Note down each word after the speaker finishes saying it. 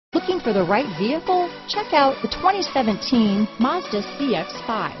Looking for the right vehicle? Check out the 2017 Mazda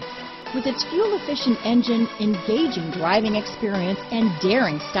CX-5. With its fuel-efficient engine, engaging driving experience, and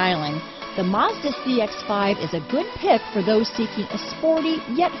daring styling, the Mazda CX-5 is a good pick for those seeking a sporty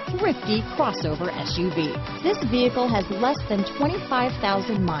yet thrifty crossover SUV. This vehicle has less than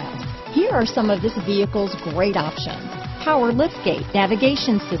 25,000 miles. Here are some of this vehicle's great options: power liftgate,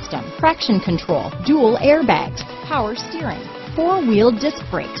 navigation system, traction control, dual airbags, power steering, four-wheel disc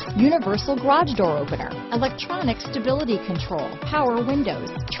brakes, universal garage door opener, electronic stability control, power windows,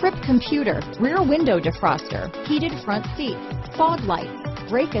 trip computer, rear window defroster, heated front seats, fog lights,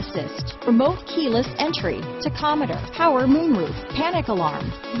 brake assist, remote keyless entry, tachometer, power moonroof, panic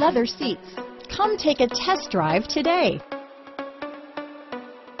alarm, leather seats. Come take a test drive today.